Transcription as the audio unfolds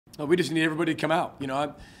We just need everybody to come out.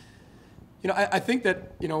 I think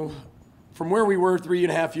that, from where we were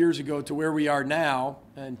 3.5 years ago to where we are now,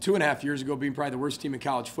 and 2.5 years ago being probably the worst team in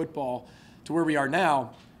college football, to where we are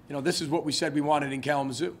now, this is what we said we wanted in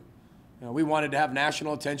Kalamazoo. We wanted to have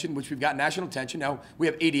national attention, which we've got national attention. Now, we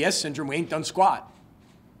have ADS syndrome. We ain't done squat,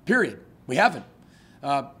 period. We haven't.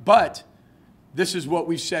 But this is what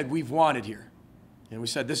we've said we've wanted here. And we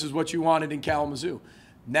said, this is what you wanted in Kalamazoo.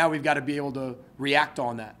 Now we've got to be able to react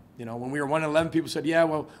on that. When we were 1-11, people said, yeah,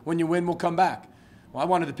 well, when you win, we'll come back. Well, I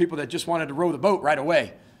wanted the people that just wanted to row the boat right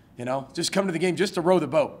away. Just come to the game just to row the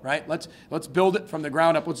boat, right? Let's build it from the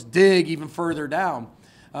ground up. Let's dig even further down.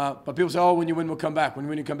 But people say, oh, when you win, we'll come back. When you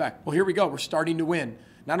win, you come back. Well, here we go. We're starting to win.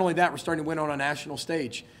 Not only that, we're starting to win on a national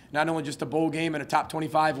stage. Not only just a bowl game and a top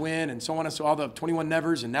 25 win and so on and so all the 21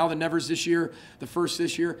 nevers and now the nevers this year, the first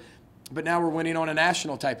this year, but now we're winning on a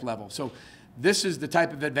national type level. So this is the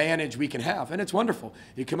type of advantage we can have, and it's wonderful.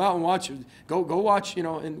 You come out and watch, go watch,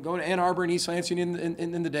 and go to Ann Arbor and East Lansing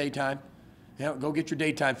in the daytime. Go get your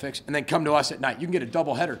daytime fix, and then come to us at night. You can get a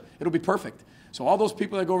double header. It'll be perfect. So all those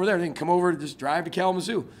people that go over there, they can come over and just drive to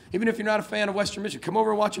Kalamazoo. Even if you're not a fan of Western Michigan, come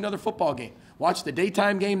over and watch another football game. Watch the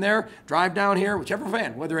daytime game there, drive down here, whichever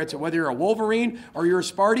fan, whether you're a Wolverine or you're a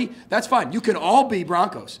Sparty, that's fine. You can all be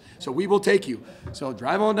Broncos, so we will take you. So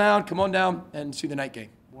drive on down, come on down, and see the night game.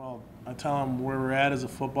 Well, I tell them where we're at as a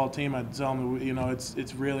football team. I tell them,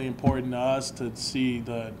 it's really important to us to see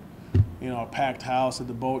the, a packed house at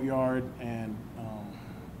the boatyard, and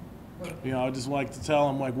I just like to tell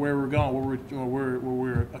them where we're going, where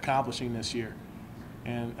we're accomplishing this year.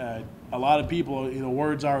 And a lot of people, the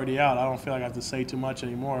word's already out. I don't feel like I have to say too much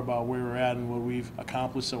anymore about where we're at and what we've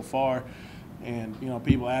accomplished so far. And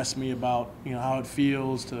people ask me about how it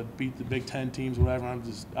feels to beat the Big Ten teams, whatever.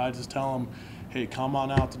 I just tell them, hey, come on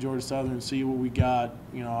out to Georgia Southern and see what we got.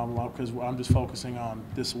 Because I'm just focusing on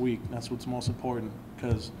this week. That's what's most important.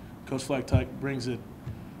 Because Coach Fleck brings it.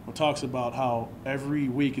 Talks about how every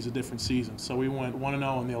week is a different season. So we went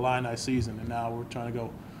 1-0 in the Illini season, and now we're trying to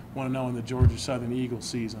go 1-0 in the Georgia Southern Eagles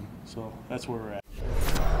season. So that's where we're at.